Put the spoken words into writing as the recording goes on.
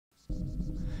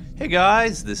Hey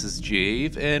guys, this is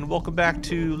Jaev, and welcome back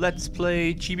to Let's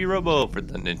Play Chibi Robo for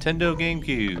the Nintendo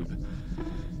GameCube.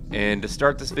 And to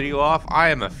start this video off, I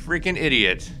am a freaking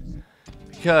idiot.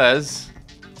 Because,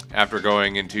 after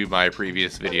going into my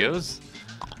previous videos,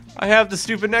 I have the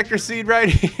stupid nectar seed right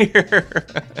here.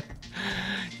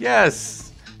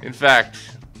 Yes, in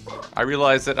fact, I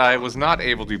realized that I was not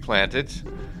able to plant it.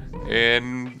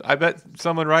 And I bet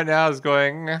someone right now is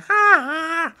going, ha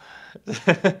ha.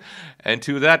 And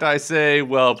to that I say,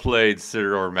 well played,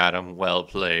 sir or madam, well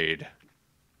played.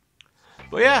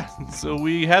 But yeah, so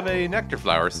we have a nectar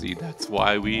flower seed. That's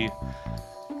why we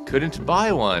couldn't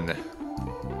buy one.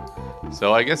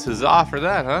 So I guess huzzah for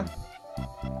that, huh?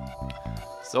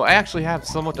 So I actually have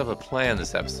somewhat of a plan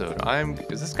this episode.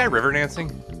 Is this guy river dancing?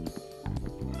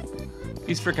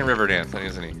 He's freaking river dancing,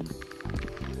 isn't he?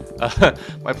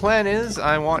 My plan is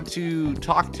I want to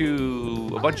talk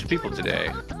to a bunch of people today.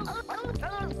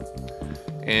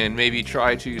 And maybe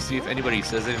try to see if anybody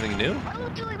says anything new.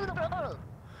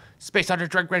 Space Hunter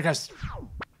Drug Breakers!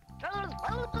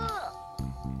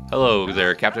 Hello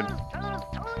there, Captain.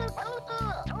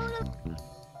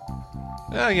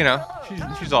 You know,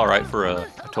 she's alright for a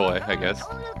toy, I guess.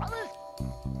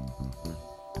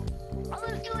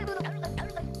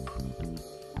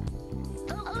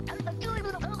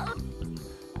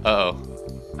 Uh-oh.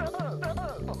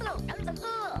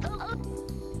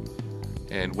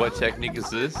 And what technique is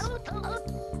this?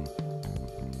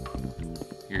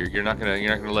 You're not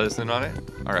gonna let us in on it?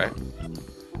 All right.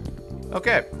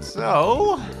 Okay,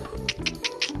 so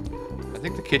I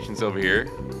think the kitchen's over here,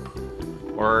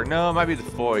 or no, it might be the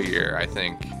foyer. I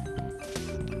think.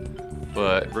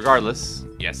 But regardless,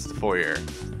 yes, the foyer.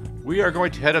 We are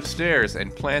going to head upstairs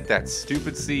and plant that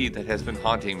stupid seed that has been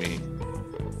haunting me.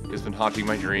 It's been haunting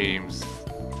my dreams,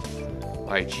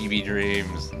 my chibi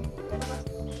dreams.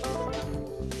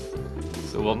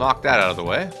 So we'll knock that out of the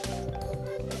way.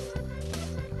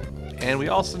 And we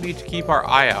also need to keep our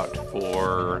eye out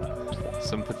for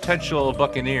some potential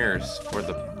buccaneers for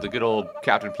the good old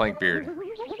Captain Plankbeard.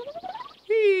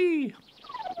 Whee!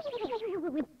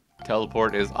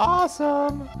 Teleport is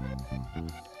awesome!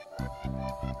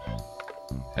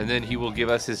 And then he will give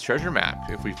us his treasure map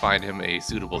if we find him a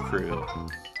suitable crew.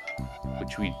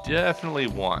 Which we definitely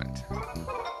want. I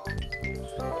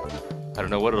don't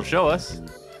know what it'll show us,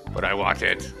 but I want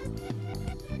it.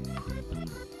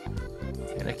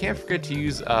 And I can't forget to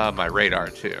use my radar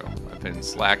too. I've been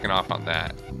slacking off on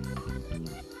that.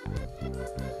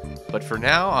 But for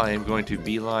now, I am going to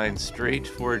beeline straight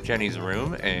for Jenny's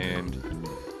room and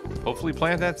hopefully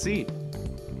plant that seed.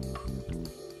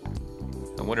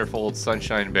 I wonder if old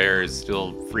Sunshine Bear is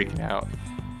still freaking out.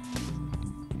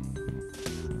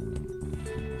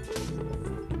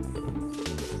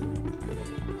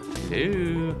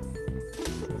 Ew.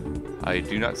 I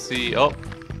do not see. Oh,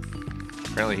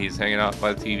 apparently he's hanging out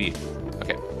by the TV.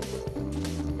 Okay.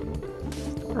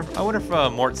 I wonder if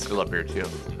Mort's still up here too.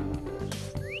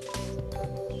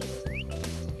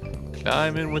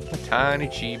 Climbing with my tiny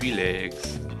chibi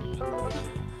legs.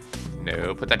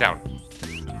 No, put that down.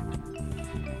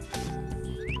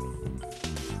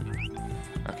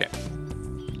 Okay.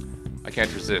 I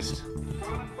can't resist.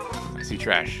 I see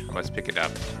trash. I must pick it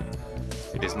up.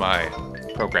 It is my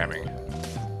programming.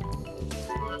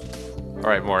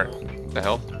 Alright, Mort. What the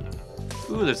hell?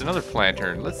 Ooh, there's another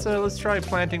planter. Let's try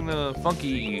planting the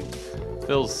funky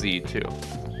Phil seed too.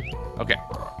 Okay.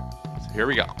 So here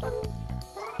we go.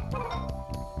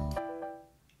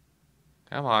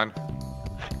 Come on.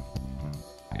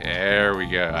 There we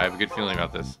go. I have a good feeling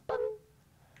about this.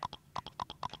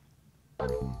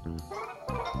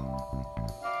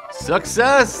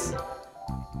 Success!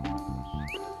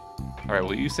 Alright,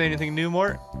 will you say anything new,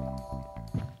 Mort?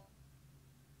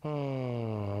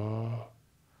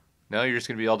 No, you're just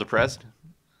gonna be all depressed?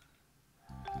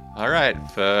 Alright,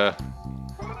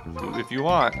 if you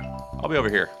want, I'll be over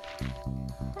here.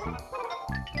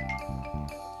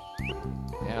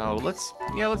 Now, let's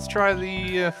try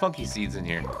the funky seeds in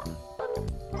here.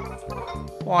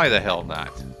 Why the hell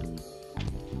not?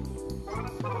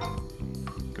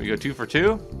 Can we go 2 for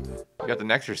 2? We got the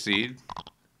nectar seed.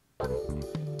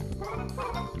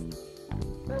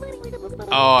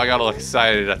 Oh, I got all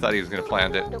excited. I thought he was going to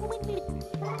plant it.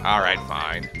 Alright,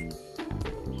 fine.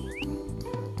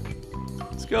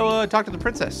 Let's go talk to the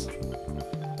princess.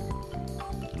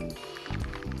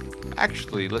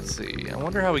 Actually, let's see. I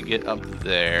wonder how we get up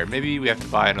there. Maybe we have to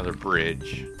buy another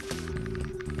bridge.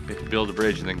 We have to build a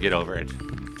bridge and then get over it.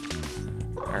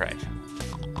 Alright.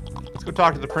 Let's go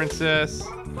talk to the princess.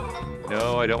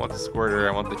 No, I don't want the squirter.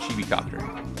 I want the chibi copter.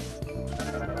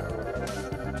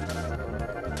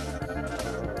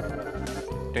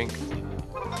 Dink.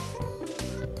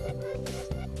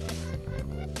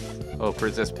 Oh,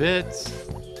 Princess Pits.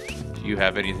 Do you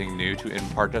have anything new to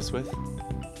impart us with?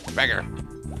 Beggar.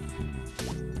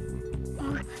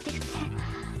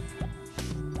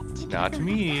 Not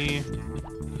me.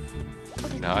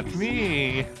 Not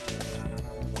me.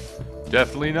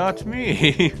 Definitely not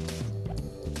me.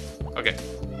 Okay.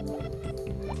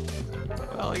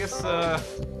 Well, I guess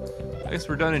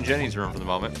we're done in Jenny's room for the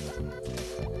moment.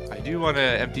 I do want to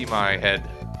empty my head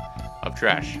of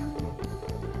trash.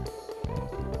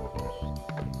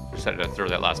 Just had to throw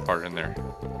that last part in there,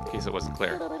 in case it wasn't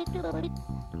clear.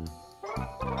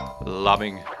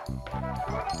 Lobbing.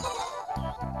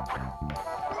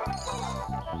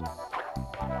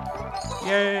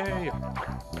 Yay!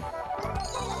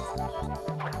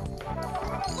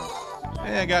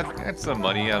 Yeah, I got some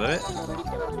money out of it.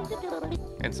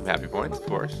 And some happy points, of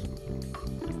course.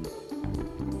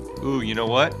 Ooh, you know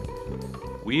what?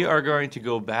 We are going to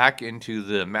go back into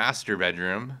the master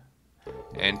bedroom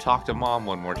and talk to Mom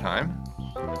one more time.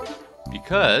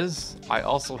 Because I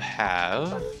also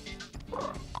have...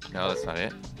 No, that's not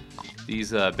it.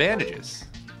 These bandages.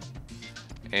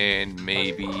 And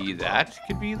maybe that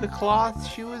could be the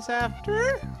cloth she was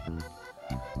after?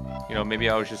 You know, maybe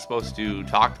I was just supposed to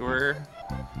talk to her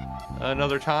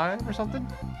another time or something?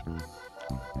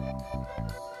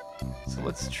 So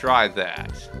let's try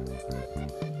that.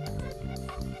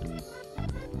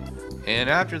 And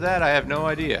after that, I have no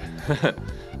idea.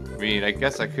 I mean, I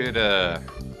guess I could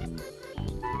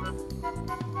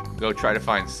go try to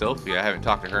find Sophie. I haven't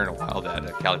talked to her in a while, that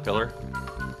caterpillar.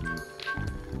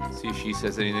 See if she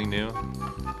says anything new.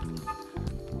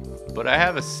 But I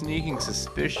have a sneaking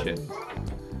suspicion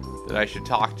that I should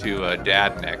talk to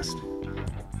Dad next.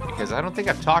 Because I don't think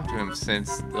I've talked to him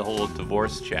since the whole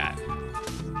divorce chat.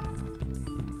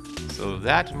 So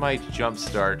that might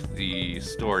jumpstart the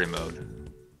story mode.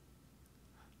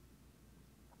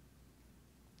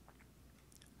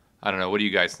 I don't know, what do you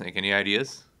guys think? Any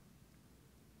ideas?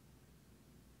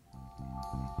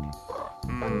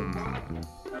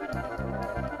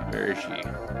 Where is she?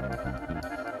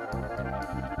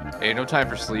 Hey, no time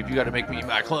for sleep. You gotta make me eat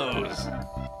my clothes.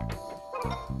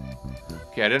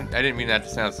 Okay, I didn't mean that to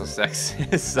sound so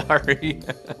sexist. Sorry.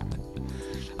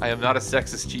 I am not a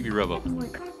sexist Chibi Robo.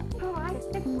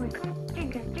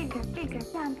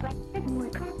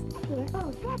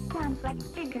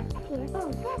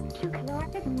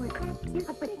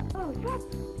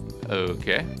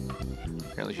 Okay.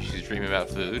 Apparently she's dreaming about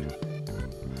food.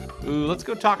 Ooh, let's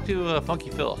go talk to Funky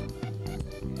Phil.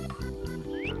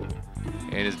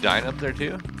 And is Dinah up there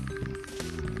too?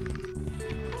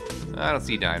 I don't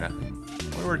see Dinah.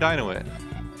 Where Dinah went?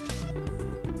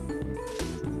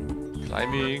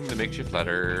 Climbing the makeshift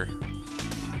ladder.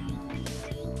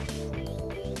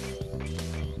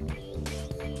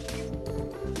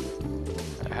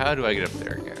 How do I get up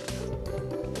there again?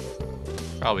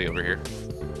 Probably over here.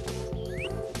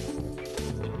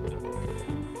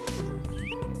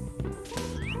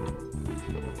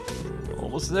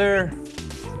 Almost there.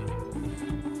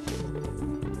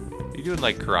 You doing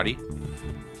like karate?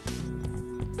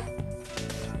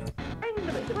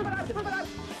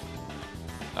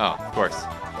 Oh, of course.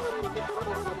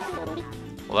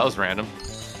 Well, that was random.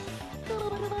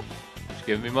 Just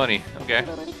giving me money. Okay.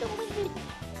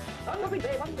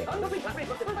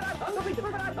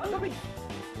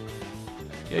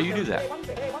 Yeah, you do that.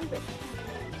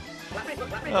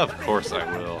 Of course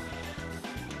I will.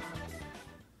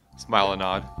 Smile and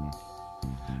nod.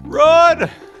 Run!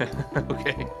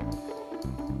 Okay.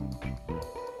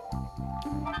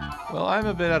 Well, I'm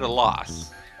a bit at a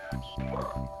loss.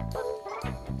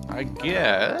 I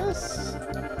guess...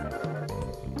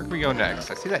 Where can we go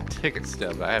next? I see that ticket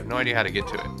stub, but I have no idea how to get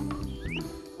to it.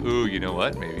 Ooh, you know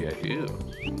what? Maybe I do.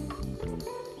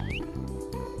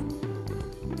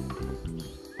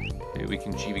 Maybe we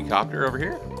can chibi-copter over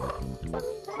here?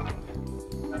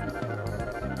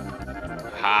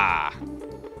 Ha!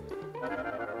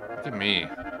 Look at me.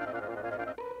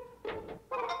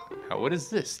 Now, what is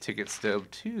this? Ticket stub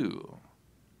 2.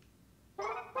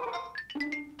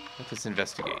 Let us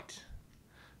investigate.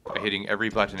 By hitting every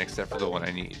button except for the one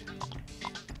I need.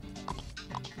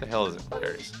 What the hell is it?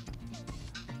 There it is.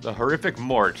 The Horrific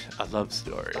Mort, a love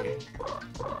story.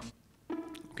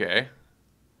 Okay.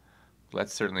 Well,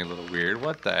 that's certainly a little weird.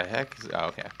 What the heck is... Oh,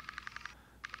 okay.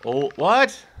 Oh,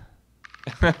 what?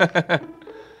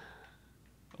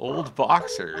 Old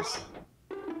boxers.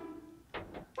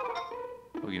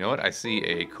 Well, you know what? I see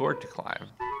a cord to climb.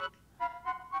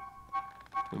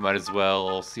 We might as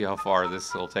well see how far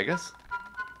this will take us.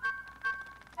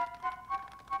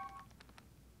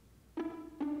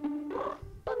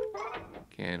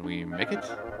 Can we make it?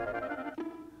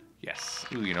 Yes.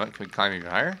 Ooh, you know what? Can we climb even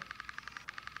higher?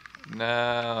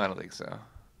 No, I don't think so.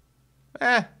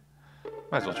 Might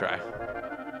as well try.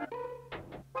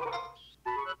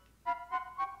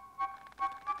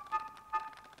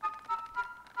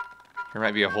 There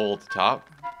might be a hole at the top.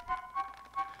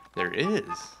 There is.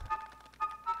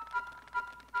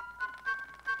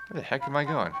 Where the heck am I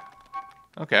going?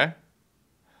 Okay.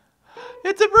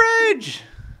 It's a bridge!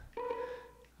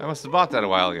 I must have bought that a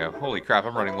while ago. Holy crap,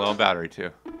 I'm running low on battery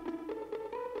too.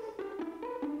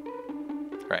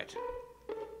 Right.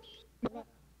 Oh,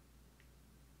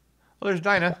 there's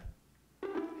Dinah.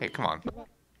 Hey, come on.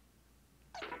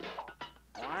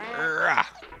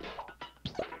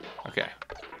 Okay.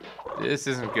 This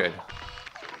isn't good.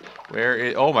 Where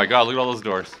is... Oh my god, look at all those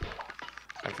doors.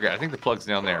 I forgot. I think the plug's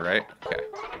down there, right? Okay.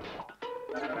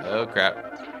 Oh crap.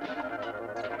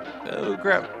 Oh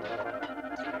crap.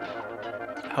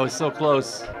 I was so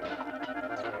close.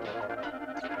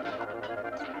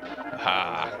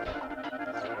 Ha.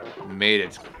 Made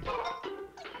it.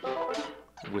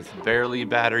 With barely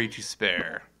battery to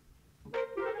spare.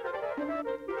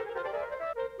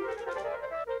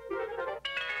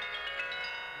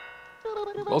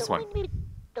 Close one.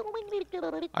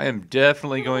 I am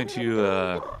definitely going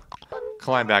to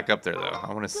climb back up there, though.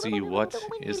 I want to see what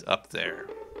is up there.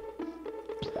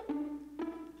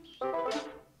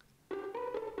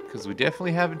 Because we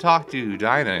definitely haven't talked to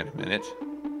Dinah in a minute.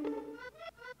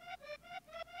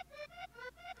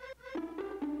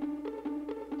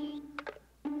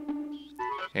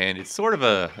 And it's sort of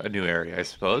a new area, I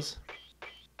suppose.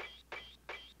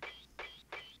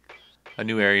 A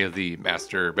new area of the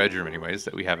master bedroom, anyways,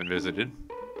 that we haven't visited.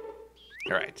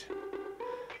 Alright.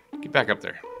 Get back up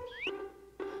there.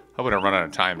 Hope we don't run out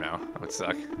of time now. That would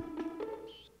suck.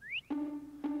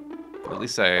 But at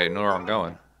least I know where I'm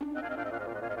going.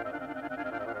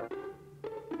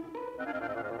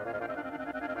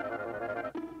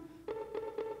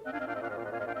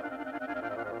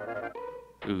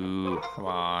 Ooh, come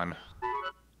on.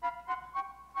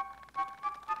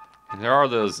 And there are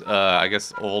those, I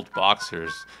guess, old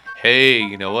boxers. Hey,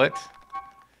 you know what?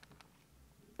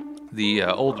 The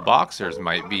old boxers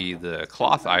might be the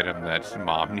cloth item that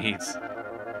Mom needs.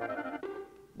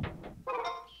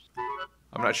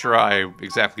 I'm not sure I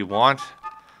exactly want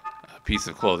a piece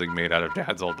of clothing made out of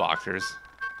Dad's old boxers.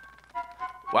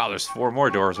 Wow, there's 4 more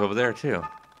doors over there, too.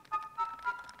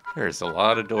 There's a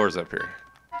lot of doors up here.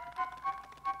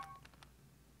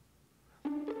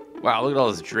 Wow, look at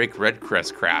all this Drake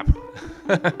Redcrest crap.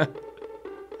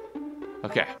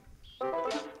 Okay.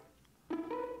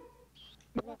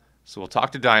 So we'll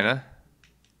talk to Dinah.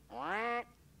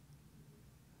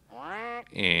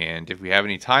 And if we have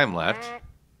any time left,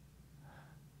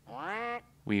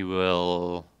 we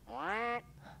will... Wow,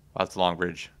 that's a long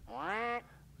bridge.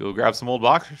 We will grab some old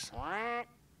boxers.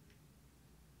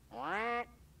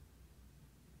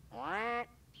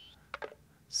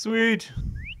 Sweet!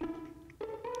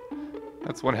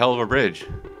 That's one hell of a bridge.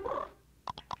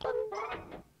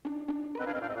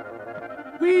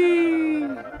 Whee!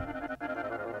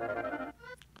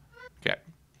 Okay.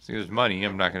 See, there's money.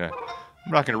 I'm not gonna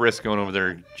risk going over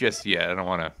there just yet. I don't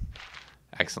want to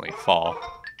accidentally fall.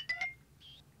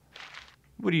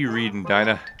 What are you reading,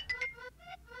 Dinah?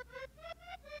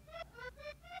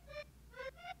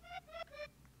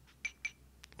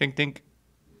 Tink tink.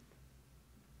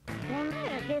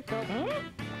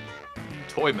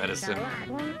 Toy medicine.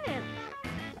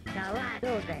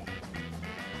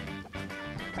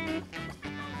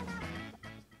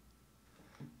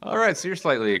 Alright, so you're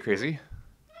slightly crazy.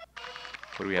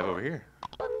 What do we have over here?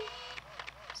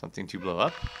 Something to blow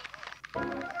up.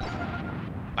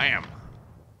 Bam!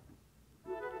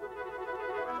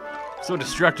 So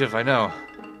destructive, I know.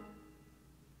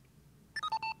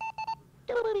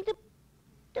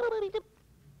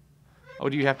 Oh,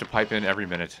 do you have to pipe in every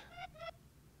minute?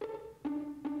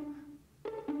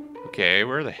 Okay,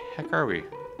 where the heck are we?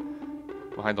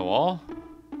 Behind the wall?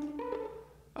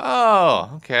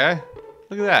 Oh, okay.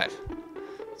 Look at that.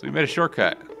 So we made a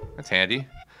shortcut. That's handy.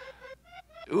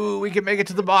 Ooh, we can make it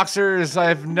to the boxers.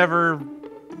 I've never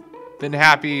been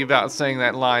happy about saying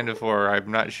that line before.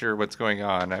 I'm not sure what's going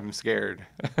on. I'm scared.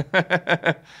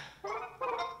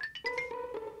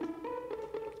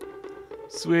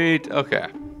 Sweet. Okay.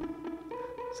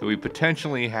 So we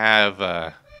potentially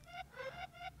have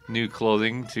new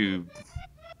clothing to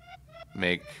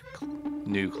make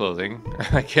new clothing,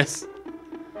 I guess.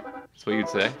 That's what you'd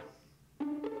say.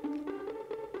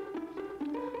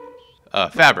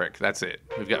 Fabric, that's it.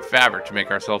 We've got fabric to make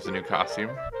ourselves a new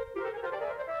costume.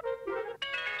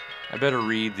 I better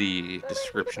read the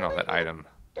description on that item.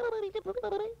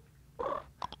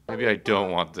 Maybe I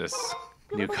don't want this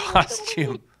new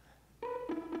costume.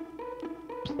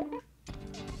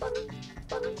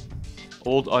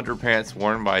 Old underpants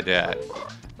worn by Dad.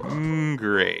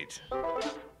 Great.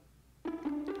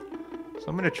 So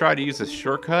I'm going to try to use a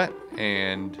shortcut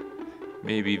and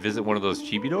maybe visit one of those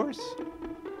chibi doors.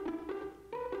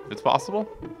 If it's possible.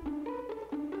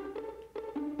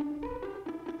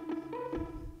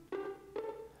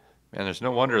 Man, there's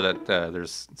no wonder that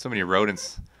there's so many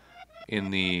rodents in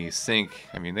the sink.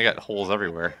 I mean, they got holes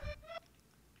everywhere.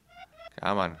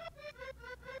 Come on.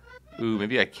 Ooh,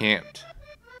 maybe I camped.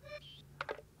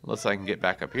 Unless I can get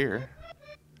back up here.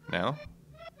 No?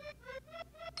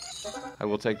 I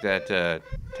will take that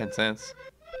 10 cents.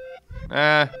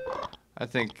 I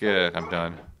think I'm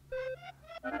done.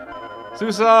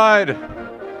 Suicide!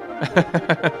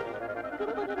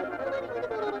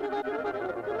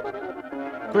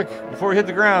 Quick, before we hit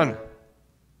the ground.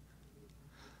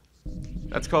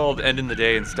 That's called ending the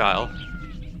day in style.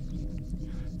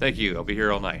 Thank you, I'll be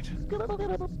here all night.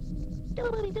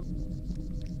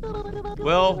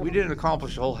 Well, we didn't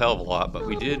accomplish a whole hell of a lot, but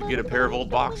we did get a pair of old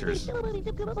boxers.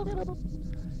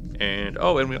 And,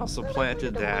 oh, and we also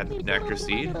planted that nectar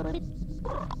seed.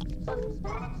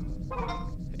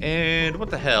 And what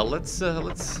the hell, let's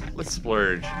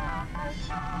splurge.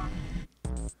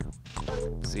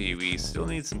 See, we still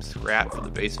need some scrap for the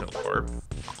basement warp.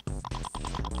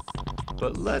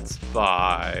 But let's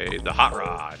buy the hot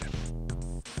rod.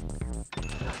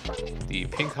 The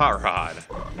pink hot rod.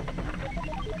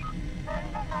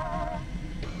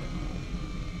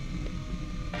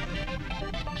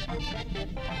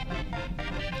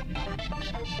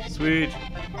 Sweet.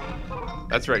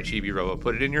 That's right, Chibi Robo.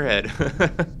 Put it in your head.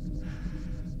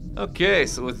 Okay,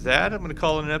 so with that, I'm going to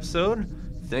call it an episode.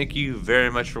 Thank you very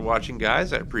much for watching,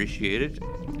 guys. I appreciate it.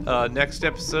 Next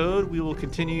episode, we will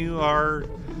continue our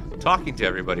talking to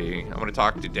everybody. I'm going to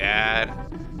talk to Dad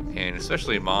and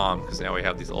especially Mom, because now we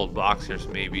have these old boxers.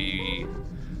 Maybe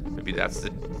that's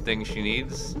the thing she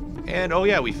needs. And oh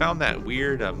yeah, we found that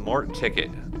weird Mort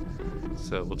ticket.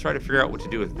 So we'll try to figure out what to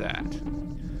do with that.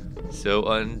 So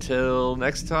until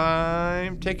next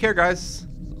time, take care, guys.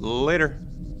 Later.